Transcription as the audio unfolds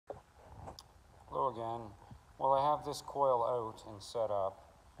Hello again. Well, I have this coil out and set up.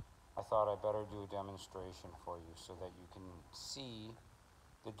 I thought I'd better do a demonstration for you so that you can see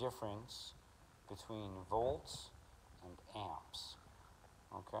the difference between volts and amps,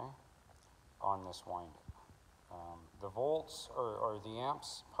 okay, on this winding. The volts or the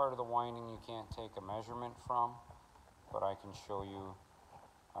amps part of the winding you can't take a measurement from, but I can show you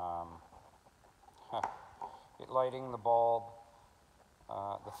it lighting the bulb,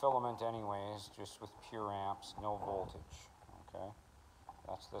 the filament anyways, just with pure amps, no voltage, okay?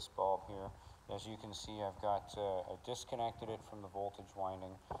 That's this bulb here. As you can see, I've got, I disconnected it from the voltage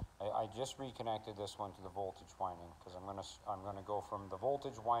winding. I just reconnected this one to the voltage winding because I'm gonna go from the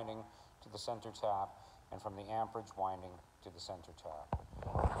voltage winding to the center tap and from the amperage winding to the center tap.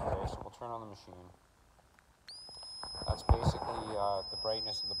 Okay, so we'll turn on the machine. That's basically the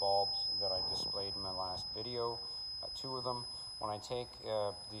brightness of the bulbs that I displayed in my last video, two of them. When I take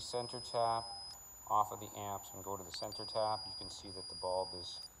the center tap off of the amps and go to the center tap, you can see that the bulb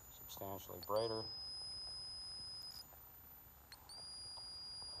is substantially brighter.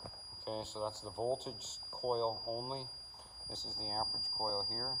 Okay, so that's the voltage coil only. This is the amperage coil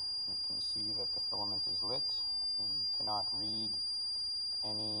here. You can see that the filament is lit and you cannot read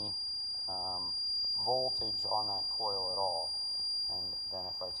any voltage on that coil at all. And then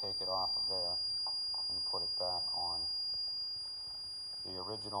if I take it off of there and put it back on the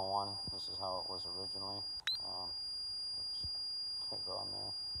original one, this is how it was originally. Oops, get it on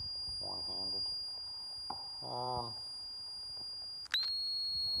there, one-handed.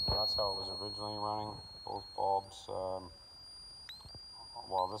 That's how it was originally running, both bulbs.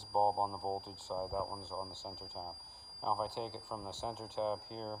 Well, this bulb on the voltage side, that one's on the center tap. Now if I take it from the center tap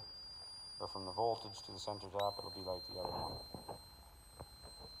here, or from the voltage to the center tap, it'll be like the other one.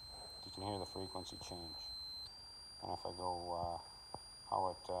 You can hear the frequency change. And if I go how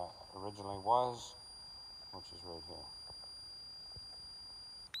it originally was, which is right here.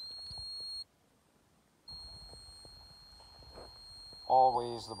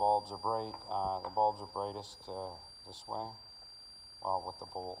 Always the bulbs are bright. The bulbs are brightest this way. Well, with the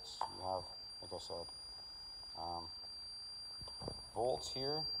volts, you have, like I said, volts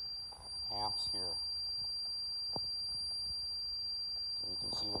here, amps here. So you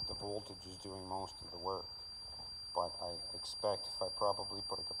can see that the voltage is doing most of the work. But I expect if I probably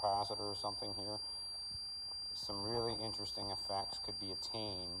put a capacitor or something here, some really interesting effects could be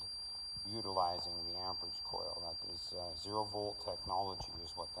attained utilizing the amperage coil. That is 0-volt technology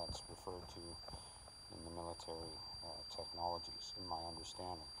is what that's referred to in the military technologies, in my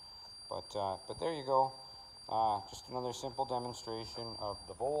understanding. But there you go. Just another simple demonstration of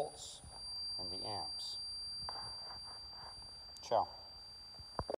the volts and the amps. Ciao.